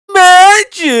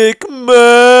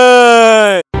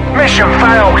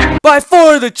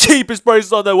the cheapest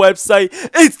prices on the website.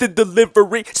 Instant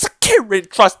delivery. Secure and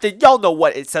trusted. Y'all know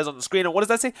what it says on the screen. And what does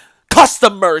that say?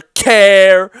 Customer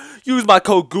care. Use my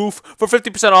code GOOF for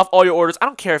 50% off all your orders. I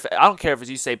don't care if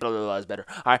you say blah blah blah is better.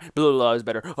 All right, blah blah blah is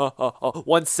better.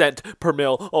 1 cent per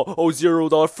mil.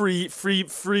 $0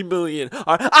 free million.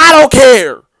 All right, I don't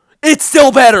care. It's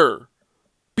still better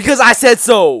because I said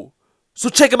so. So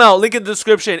check them out. Link in the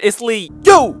description. It's Lee.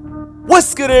 Yo,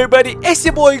 what's good, everybody? It's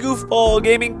your boy Goofball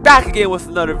Gaming back again with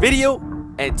another video,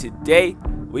 and today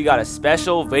we got a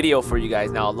special video for you guys.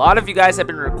 Now, a lot of you guys have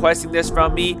been requesting this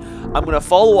from me. I'm going to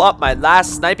follow up my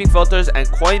last sniping filters and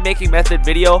coin making method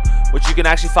video, which you can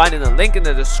actually find in the link in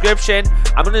the description.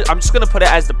 I'm just going to put it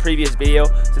as the previous video,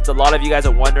 since a lot of you guys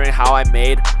are wondering how I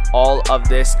made all of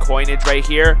this coinage right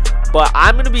here. But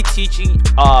I'm going to be teaching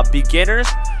beginners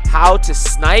how to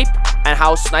snipe and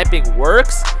how sniping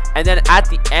works. And then at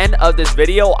the end of this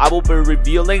video, I will be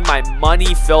revealing my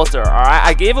money filter. Alright,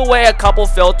 I gave away a couple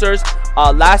filters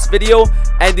last video,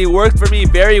 and they worked for me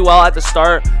very well at the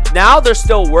start. Now they're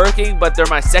still working, but they're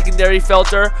my secondary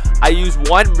filter. I use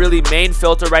one really main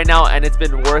filter right now, and it's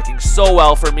been working so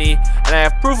well for me, and I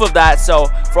have proof of that. So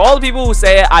for all the people who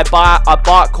say I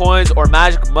bought coins or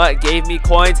magicmut gave me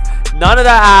coins, none of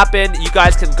that happened. You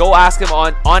guys can go ask him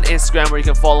on Instagram, where you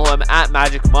can follow him at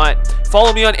magicmut.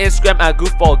 Follow me on Instagram at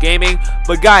Goofball Gaming.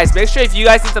 But guys, make sure if you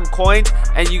guys need some coins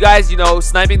and you guys, you know,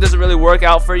 sniping doesn't really work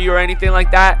out for you or anything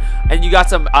like that, and you got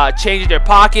some change in your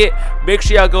pocket, make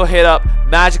sure y'all go hit up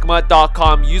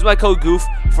magicmut.com. Use my code GOOF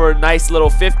for a nice little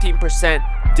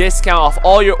 15% discount off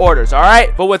all your orders. All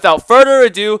right, but without further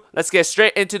ado, let's get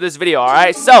straight into this video. All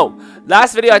right, so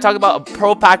last video I talked about a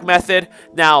pro pack method.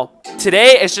 Now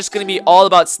today it's just going to be all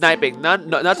about sniping.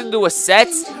 Nothing to do with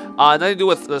sets, nothing to do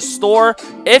with the store.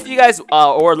 If you guys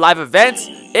or live events,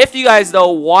 if you guys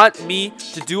though want me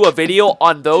to do a video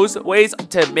on those ways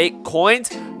to make coins,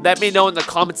 let me know in the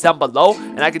comments down below,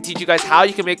 and I can teach you guys how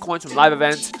you can make coins from live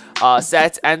events,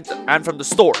 sets, and from the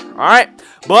store. All right,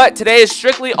 but today is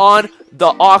strictly on the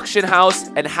auction house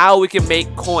and how we can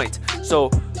make coins. So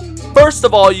first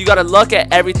of all, you got to look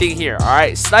at everything here. All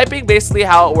right, sniping, basically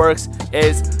how it works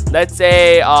is, let's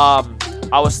say I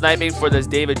was sniping for this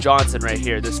David Johnson right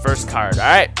here, this first card. All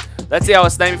right, let's say I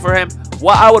was sniping for him.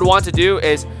 What I would want to do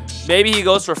is, maybe he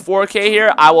goes for 4K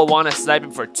here, I will want to snipe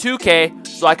him for 2K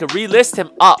so I can relist him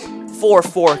up for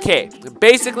 4K.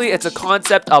 Basically, it's a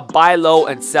concept of buy low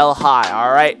and sell high.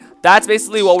 All right, that's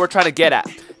basically what we're trying to get at.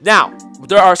 Now,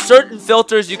 there are certain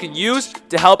filters you can use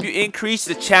to help you increase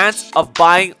the chance of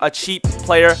buying a cheap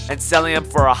player and selling them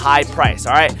for a high price.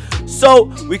 All right, so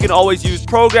we can always use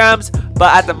programs,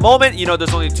 but at the moment, you know,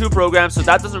 there's only 2 programs, so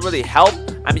that doesn't really help.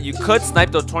 I mean, you could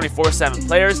snipe those 24/7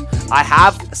 players. I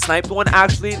have sniped one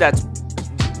actually that's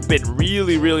been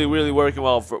really working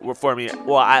well for me,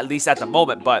 well, at least at the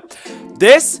moment. But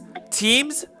this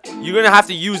teams, you're gonna have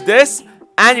to use this,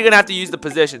 and you're gonna have to use the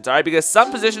positions, all right, because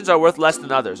some positions are worth less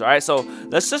than others. All right, so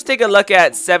let's just take a look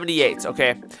at 78s.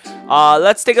 Okay,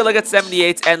 let's take a look at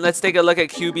 78s, and let's take a look at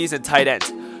QBs and tight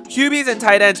ends. QBs and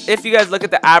tight ends, if you guys look at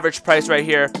the average price right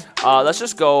here, let's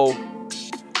just go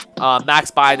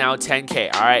max buy now 10K.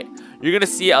 All right, you're gonna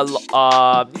see a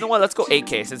you know what, let's go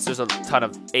 8K, since there's a ton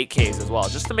of 8Ks as well,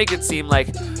 just to make it seem like,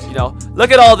 you know,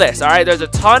 look at all this. All right, there's a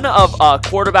ton of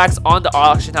quarterbacks on the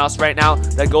auction house right now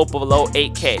that go below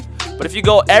 8K. But if you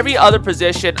go every other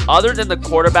position other than the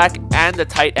quarterback and the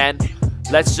tight end,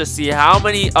 let's just see how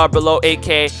many are below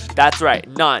 8K. That's right,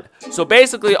 none. So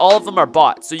basically all of them are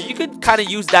bots. So you could kind of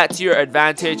use that to your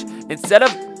advantage. Instead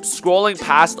of scrolling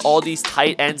past all these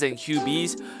tight ends and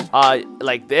QBs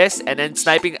like this and then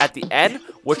sniping at the end,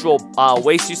 which will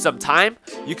waste you some time,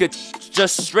 you could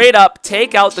just straight up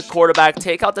take out the quarterback,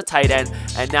 take out the tight end,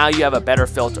 and now you have a better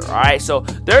filter. All right, so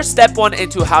there's step 1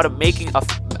 into how to make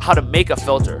a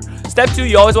filter. Step 2,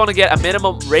 you always want to get a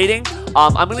minimum rating.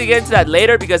 I'm going to get into that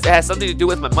later because it has something to do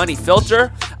with my money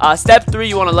filter. Step 3,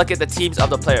 you want to look at the teams of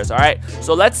the players. All right,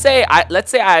 so let's say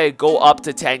I go up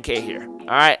to 10K here.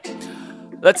 All right,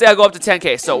 let's say I go up to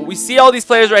 10K. So we see all these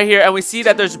players right here, and we see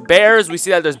that there's Bears, we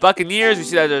see that there's Buccaneers, we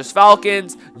see that there's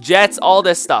Falcons, Jets, all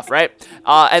this stuff, right?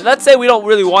 And let's say we don't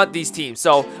really want these teams.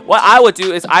 So what I would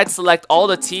do is I'd select all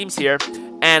the teams here,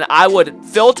 and I would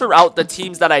filter out the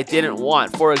teams that I didn't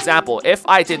want. For example, if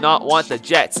I did not want the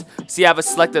Jets, see, I've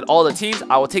selected all the teams,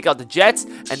 I will take out the Jets,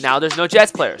 and now there's no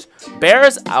Jets players.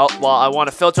 Bears, well, I want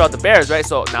to filter out the Bears, right?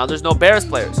 So now there's no Bears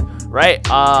players, right?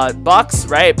 Bucks,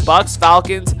 right? Bucks,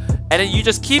 Falcons, and then you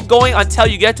just keep going until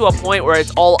you get to a point where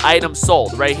it's all items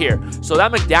sold right here. So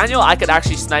that McDaniel, I could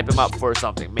actually snipe him up for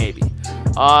something, maybe.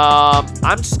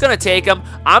 I'm just gonna take him.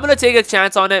 I'm gonna take a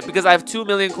chance on it because I have 2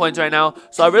 million coins right now.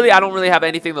 So I don't really have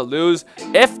anything to lose.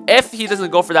 If he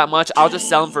doesn't go for that much, I'll just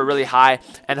sell him for really high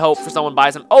and hope for someone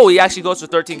buys him. Oh, he actually goes for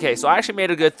 13K. So I actually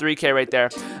made a good 3K right there.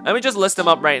 Let me just list him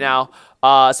up right now.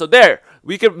 So there,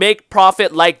 we could make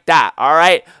profit like that. All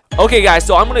right. Okay, guys,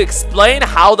 so I'm going to explain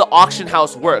how the auction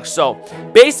house works. So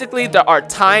basically, there are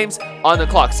times on the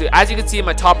clock. So as you can see in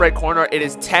my top right corner, it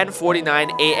is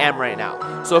 10:49 a.m. right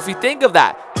now. So if you think of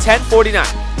that, 10:49,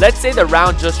 let's say the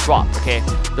round just dropped, okay?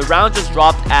 The round just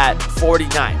dropped at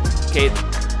 49, okay?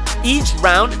 Each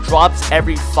round drops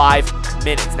every 5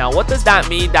 minutes. Now, what does that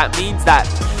mean? That means that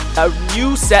a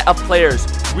new set of players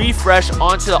refresh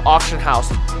onto the auction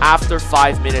house after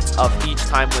 5 minutes of each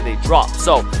time when they drop.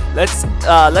 So let's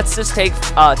just take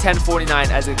 10:49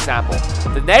 as an example.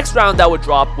 The next round that would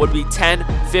drop would be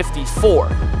 10:54,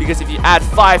 because if you add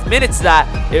 5 minutes to that,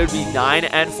 it would be 9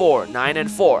 and 4, 9 and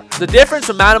 4. The difference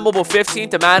from Madden Mobile 15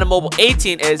 to Madden Mobile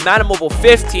 18 is Madden Mobile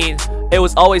 15, it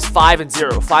was always 5 and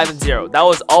 0, 5 and 0. That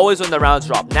was always when the rounds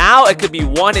dropped. Now it could be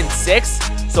 1 and 6,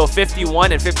 so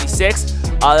 51 and 56.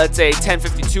 Let's say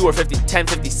 10:52 or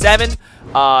 10:57,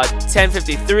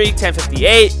 10:53,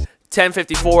 10:58,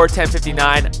 10:54,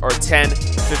 10:59, or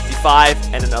 10:55,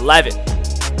 and an 11.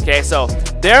 Okay, so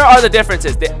there are the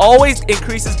differences. They always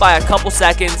increases by a couple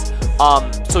seconds.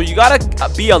 So you gotta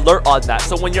be alert on that.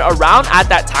 So when you're around at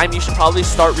that time, you should probably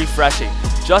start refreshing,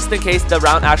 just in case the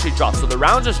round actually drops. So the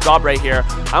round just dropped right here.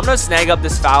 I'm gonna snag up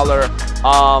this Fowler.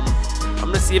 I'm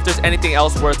gonna see if there's anything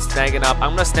else worth snagging up.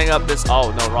 I'm gonna snag up this.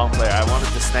 Oh no, wrong player. I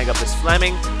wanted to snag up this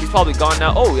Fleming. He's probably gone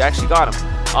now. Oh, we actually got him.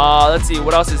 Let's see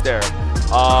what else is there.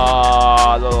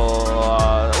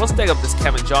 We'll snag up this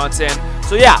Kevin Johnson.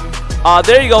 So yeah,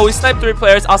 there you go. We sniped 3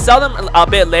 players. I'll sell them a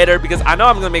bit later because I know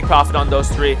I'm gonna make profit on those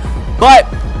 3. But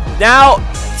now,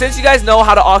 since you guys know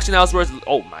how the auction house works,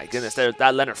 oh my goodness,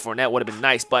 that Leonard Fournette would have been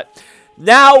nice, but.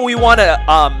 Now we want to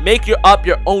make up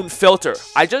your own filter.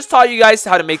 I just taught you guys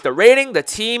how to make the rating, the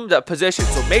team, the position.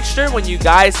 So make sure when you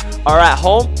guys are at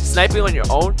home sniping on your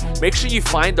own, make sure you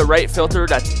find the right filter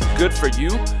that's good for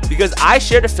you. Because I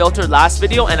shared a filter last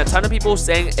video and a ton of people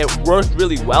saying it worked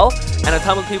really well, and a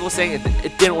ton of people saying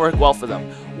it didn't work well for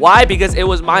them. Why? Because it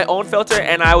was my own filter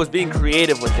and I was being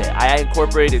creative with it. I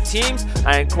incorporated teams,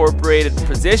 I incorporated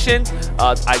positions,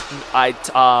 I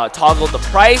toggled the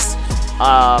price.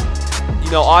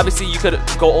 You know, obviously you could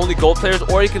go only gold players,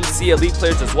 or you can see elite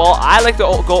players as well. I like to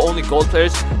go only gold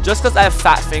players just because I have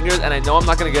fat fingers and I know I'm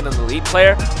not going to get an elite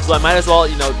player, so I might as well,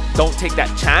 you know, don't take that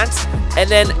chance. And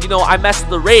then, you know, I messed with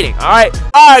the rating.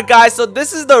 Alright guys, so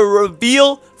this is the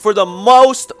reveal for the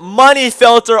most money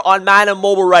filter on Madden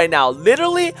Mobile right now.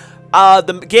 Literally,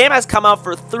 the game has come out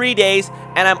for 3 days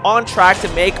and I'm on track to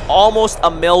make almost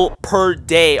 $1 mil per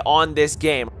day on this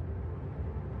game.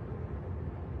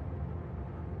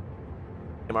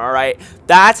 Alright,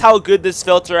 that's how good this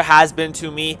filter has been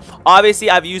to me. Obviously,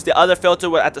 I've used the other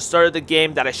filter at the start of the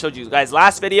game that I showed you guys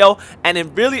last video, and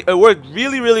it worked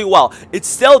really well. It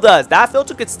still does. That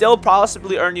filter could still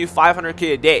possibly earn you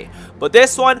 500k a day, but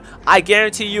this one, I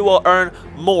guarantee you will earn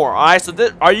more. Alright, so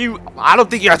I don't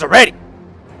think you guys are ready.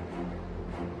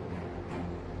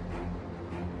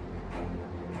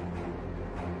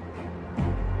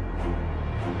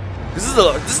 This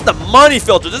is the money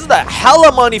filter. This is the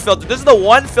hella money filter. This is the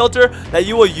one filter that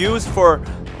you will use for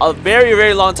a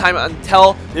very long time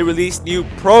until they release new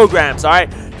programs. All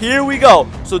right, here we go.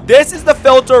 So this is the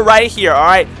filter right here. All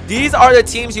right, these are the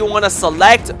teams you want to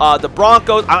select. The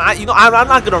Broncos. I'm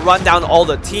not gonna run down all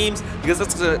the teams because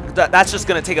that's just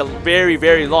gonna take a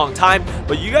very long time.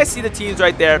 But you guys see the teams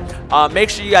right there. Make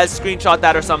sure you guys screenshot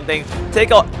that or something.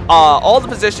 Take out all the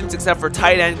positions except for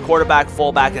tight end, quarterback,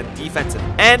 fullback, and defensive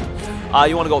end.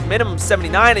 You want to go minimum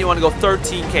 79 and you want to go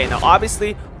 13k. Now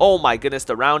obviously, oh my goodness,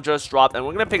 the round just dropped and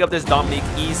we're going to pick up this Dominique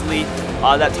easily.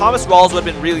 That Thomas Rawls would have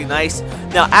been really nice.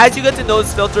 Now as you get to know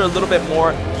this filter a little bit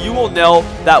more, you will know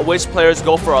that which players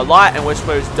go for a lot and which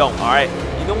players don't. Alright,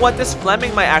 you know what, this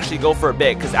Fleming might actually go for a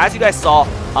bit, because as you guys saw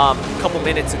a couple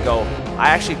minutes ago, I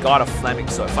actually got a Fleming.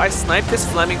 So if I snipe this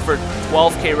Fleming for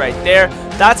 12k right there,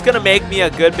 that's going to make me a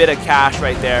good bit of cash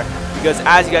right there. Because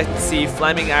as you guys can see,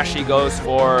 Fleming actually goes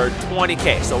for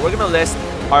 20k. So we're going to list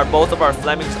both of our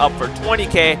Flemings up for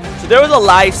 20k. So there was a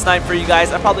live snipe for you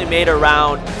guys. I probably made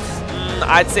around,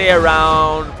 I'd say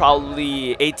around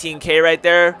probably 18k right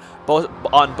there,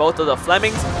 on both of the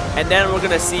Flemings. And then we're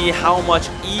going to see how much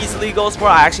easily goes for.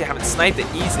 I actually haven't sniped it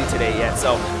easily today yet.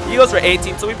 So he goes for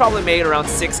 18. So we probably made around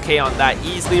 6k on that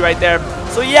easily right there.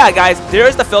 So yeah, guys,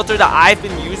 there's the filter that I've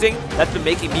been using that's been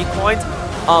making me coins.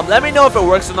 Let me know if it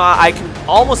works or not. I can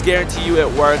almost guarantee you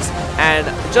it works. And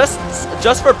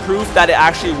just for proof that it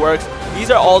actually works, these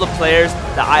are all the players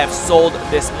that I have sold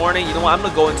this morning. You know what? I'm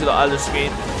gonna go into the other screen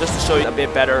just to show you a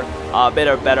bit better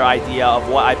idea of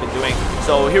what I've been doing.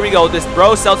 So here we go. This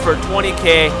bro sells for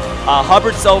 20K.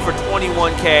 Hubbard sold for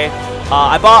 21K.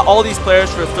 I bought all these players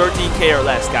for 13K or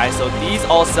less, guys. So these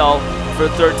all sell for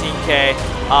 13K.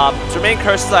 Jermaine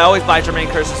Curses, I always buy Jermaine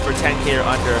Curses for 10K or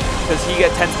under because he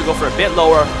tends to go for a bit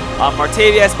lower.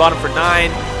 Martavius, bought him for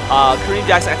 9. Kareem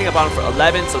Jackson, I think I bought him for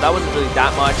 11, so that wasn't really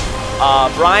that much.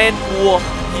 Brian Poole,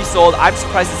 he sold. I'm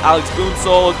surprised this Alex Boone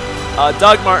sold.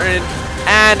 Doug Martin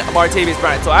and Martavius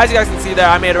Bryant. So as you guys can see there,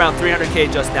 I made around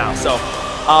 300K just now. So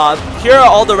here are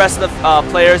all the rest of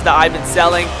the players that I've been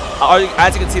selling.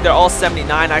 As you can see, they're all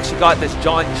 79. I actually got this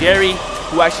John Jerry,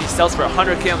 who actually sells for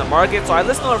 100K on the market. So I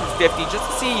listed him for 50 just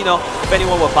to see, you know, if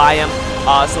anyone would buy him.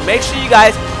 So make sure you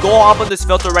guys go up on this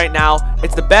filter right now.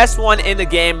 It's the best one in the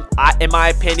game, in my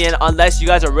opinion, unless you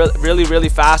guys are really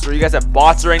fast or you guys have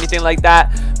bots or anything like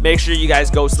that. Make sure you guys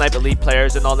go snipe elite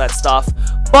players and all that stuff.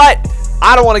 But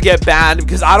I don't want to get banned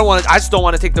because I just don't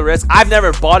want to take the risk. I've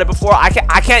never bought it before. I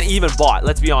can't even bot.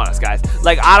 Let's be honest, guys.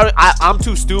 Like I'm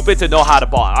too stupid to know how to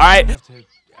bot. All right.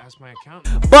 My account.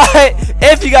 But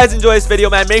if you guys enjoy this video,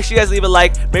 man, make sure you guys leave a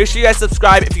like. Make sure you guys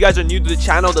subscribe if you guys are new to the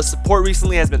channel. The support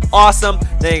recently has been awesome.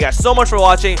 Thank you guys so much for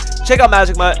watching. Check out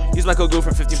magicmut. Use my code GOOF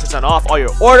for 15% off all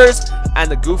your orders. And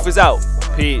the goof is out.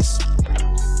 Peace.